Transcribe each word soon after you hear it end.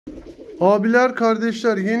Abiler,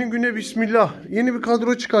 kardeşler, yeni güne bismillah. Yeni bir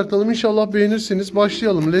kadro çıkartalım. İnşallah beğenirsiniz.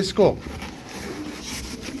 Başlayalım. Let's go.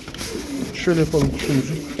 Şöyle yapalım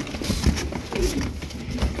kuşumuzu.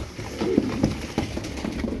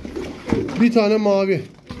 Bir tane mavi.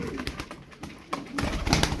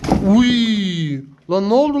 Uy! Lan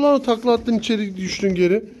ne oldu lan? Takla attın, içeri düştün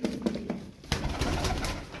geri.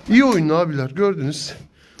 İyi oyun abiler, gördünüz.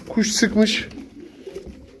 Kuş sıkmış.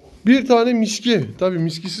 Bir tane miski. Tabii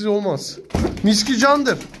miskisiz olmaz. Miski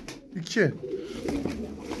candır. 2.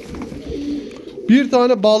 Bir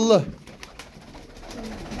tane ballı.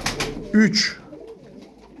 3.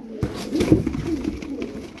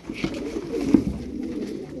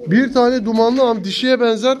 Bir tane dumanlı ama dişiye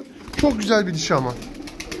benzer. Çok güzel bir dişi ama.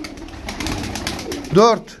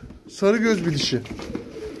 4. Sarı göz bir dişi.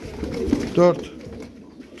 4.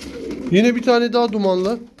 Yine bir tane daha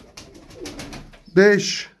dumanlı.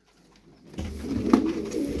 5.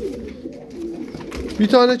 Bir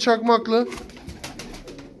tane çakmaklı.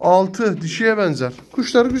 6. Dişiye benzer.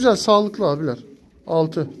 Kuşları güzel, sağlıklı abiler.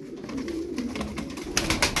 6.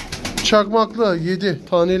 Çakmaklı 7.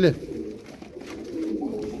 Taneli.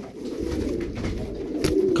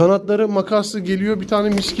 Kanatları makaslı geliyor. Bir tane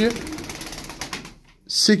miski.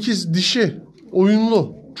 8. Dişi.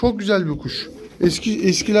 Oyunlu. Çok güzel bir kuş.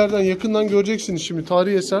 Eskilerden, yakından göreceksiniz şimdi.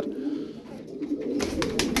 Tarihi eser.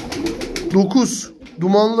 9.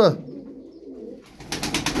 Dumanlı.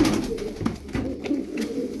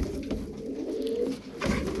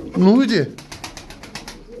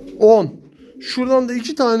 10. Şuradan da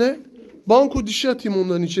 2 tane banko dişi atayım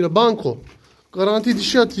onların içine. Banko. Garanti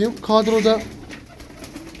dişi atayım.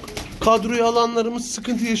 Kadroyu alanlarımız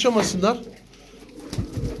sıkıntı yaşamasınlar.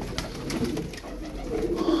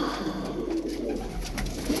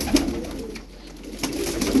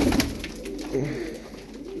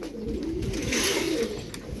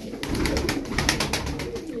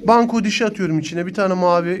 Banko dişi atıyorum içine. Bir tane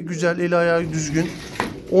mavi, güzel, eli ayağı düzgün.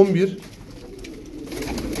 11.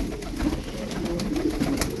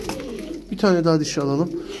 Bir tane daha dişi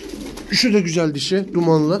alalım. Şu da güzel dişi,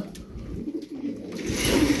 dumanlı.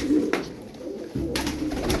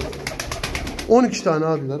 12 tane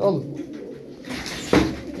abiler, alın.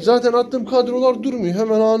 Zaten attığım kadrolar durmuyor.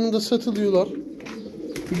 Hemen anında satılıyorlar.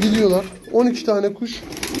 Gidiyorlar. 12 tane kuş.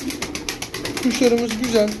 Kuşlarımız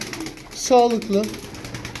güzel, sağlıklı.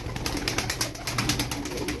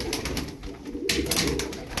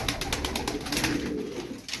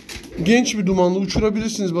 Genç bir dumanlı,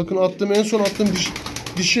 uçurabilirsiniz. Bakın en son attığım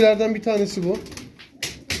dişilerden bir tanesi bu.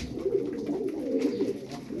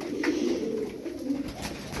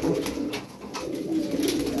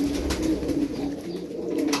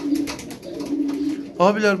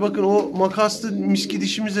 Abiler bakın, o makaslı miski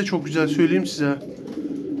dişimiz de çok güzel, söyleyeyim size.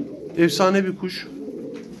 Efsane bir kuş.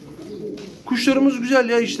 Kuşlarımız güzel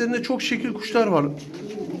ya, işlerinde çok şekil kuşlar var.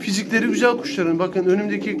 Fizikleri güzel kuşların. Bakın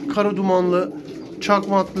önümdeki kara dumanlı,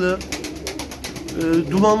 çakmaklı,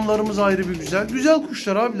 dumanlarımız ayrı bir güzel. Güzel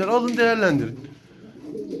kuşlar abiler, alın değerlendirin.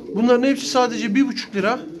 Bunların hepsi sadece 1,5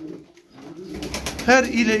 lira. Her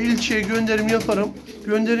ile ilçeye gönderim yaparım.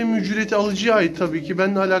 Gönderim ücreti alıcıya ait tabii ki,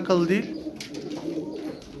 benimle alakalı değil.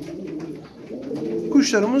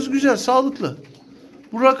 Kuşlarımız güzel, sağlıklı.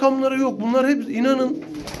 Bu rakamlara yok. Bunlar hep inanın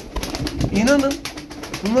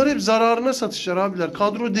bunlar hep zararına satışlar abiler.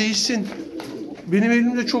 Kadro değişsin. Benim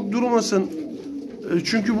elimde çok durmasın.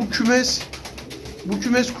 Çünkü bu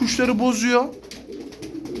kümes kuşları bozuyor.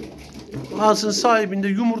 Alsın sahibinde,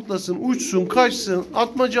 yumurtlasın, uçsun, kaçsın,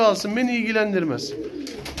 atmaca alsın, beni ilgilendirmez.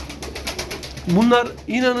 Bunlar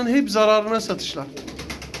inanın hep zararına satışlar.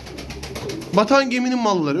 Batan geminin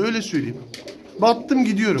malları, öyle söyleyeyim. Battım,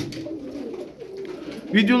 gidiyorum.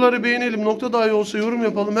 Videoları beğenelim, nokta dahi olsa yorum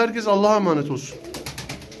yapalım. Herkes Allah'a emanet olsun.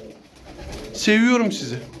 Seviyorum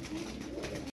sizi.